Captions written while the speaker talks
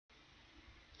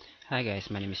Hi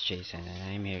guys, my name is Jason and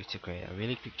I'm here to create a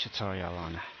really quick tutorial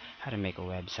on how to make a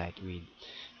website with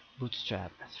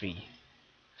Bootstrap 3.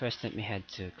 First, let me head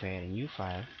to create a new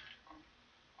file.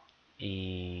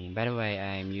 And by the way,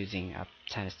 I'm using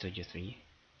Aptana Studio 3.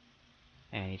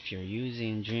 And if you're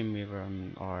using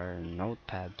Dreamweaver or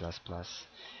Notepad++,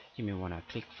 you may want to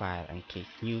click File and click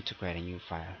New to create a new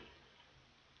file.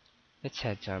 Let's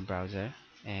head to our browser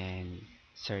and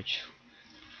search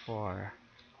for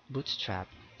Bootstrap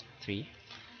 3.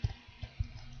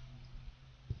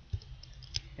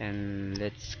 And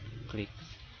let's click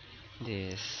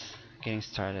this getting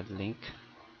started link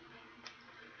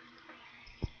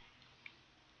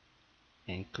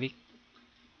and click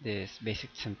this basic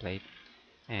template,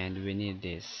 and we need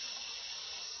this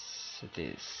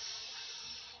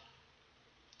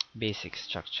basic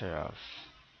structure of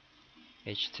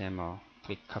HTML.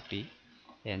 Click copy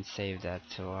and save that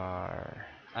to our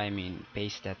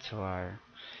paste that to our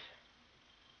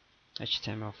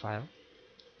HTML file.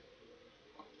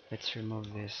 Let's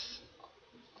remove this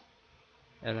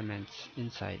elements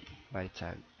inside body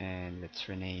tag and let's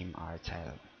rename our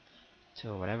title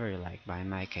to whatever you like, but in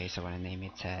my case I want to name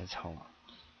it as home.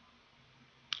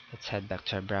 Let's head back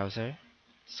to our browser,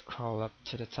 scroll up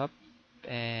to the top,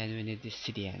 and we need the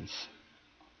CDNs.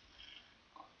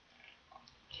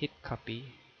 Hit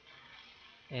copy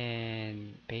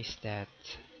and paste that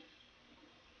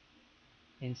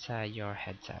inside your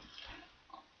head tab.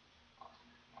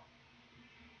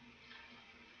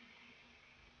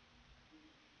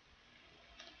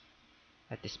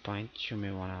 At this point you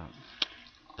may wanna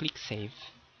click save,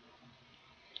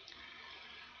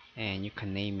 and you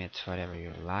can name it whatever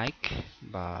you like,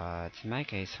 but in my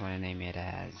case I wanna name it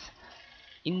as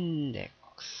index.html.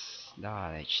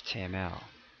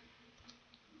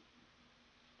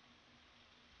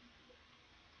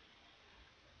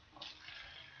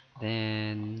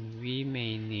 Then we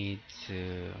may need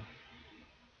to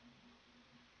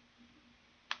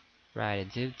write a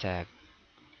div tag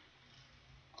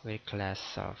with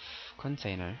class of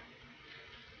container,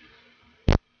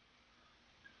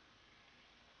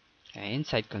 and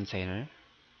inside container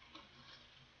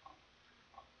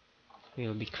we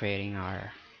will be creating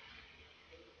our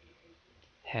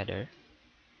header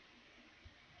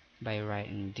by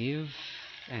writing div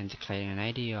and declaring an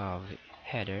ID of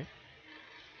header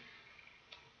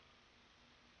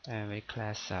with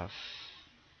class of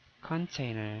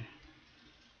container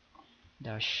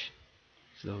dash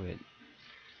fluid.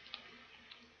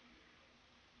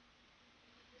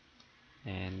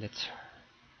 And let's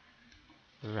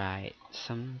write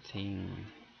something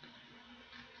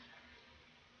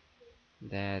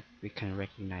that we can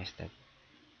recognize that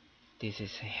this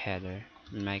is a header.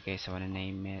 In my case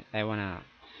I wanna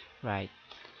write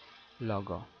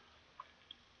logo,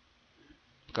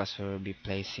 because we'll be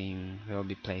placing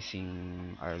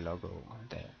our logo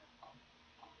there.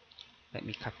 Let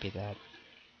me copy that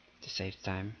to save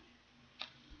time.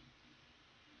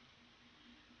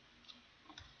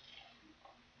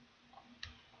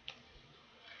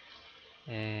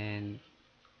 And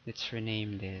let's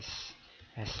rename this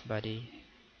as body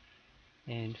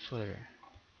and footer.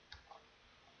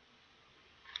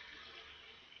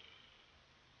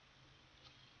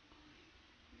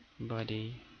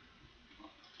 Body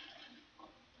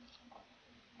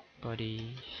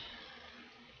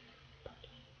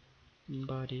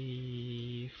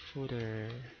footer,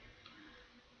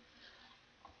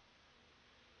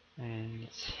 and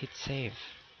let's hit save.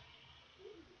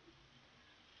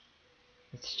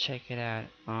 Let's check it out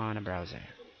on a browser.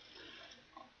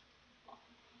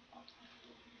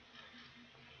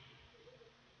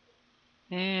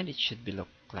 And it should be look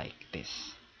like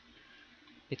this.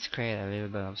 Let's create a little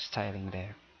bit of styling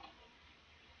there.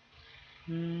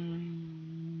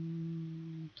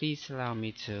 Please allow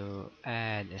me to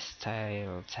add a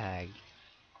style tag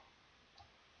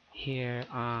here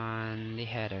on the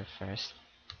header first,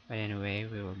 but anyway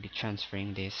we will be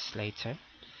transferring this later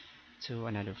to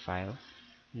another file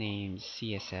named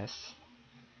CSS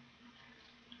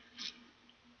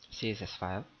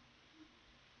file,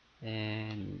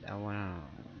 and I wanna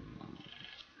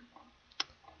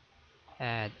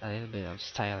add a little bit of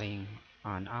styling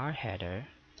on our header,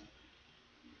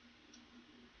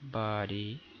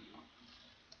 body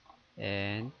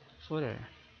and footer.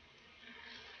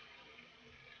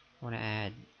 I want to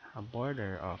add a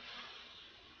border of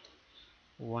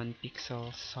 1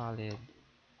 pixel solid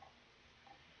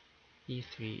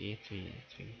E3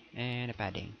 and a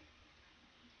padding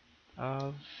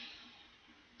of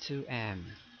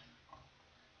 2M.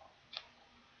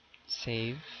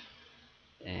 Save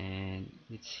and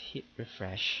let's hit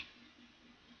refresh,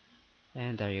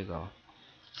 and there you go.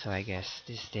 So I guess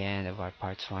this is the end of our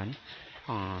part 1.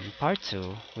 On part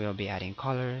 2, we'll be adding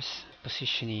colors,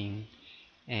 positioning,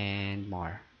 and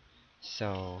more.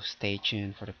 So stay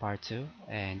tuned for the part 2,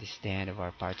 and this is the end of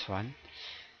our part 1.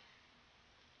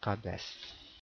 God bless.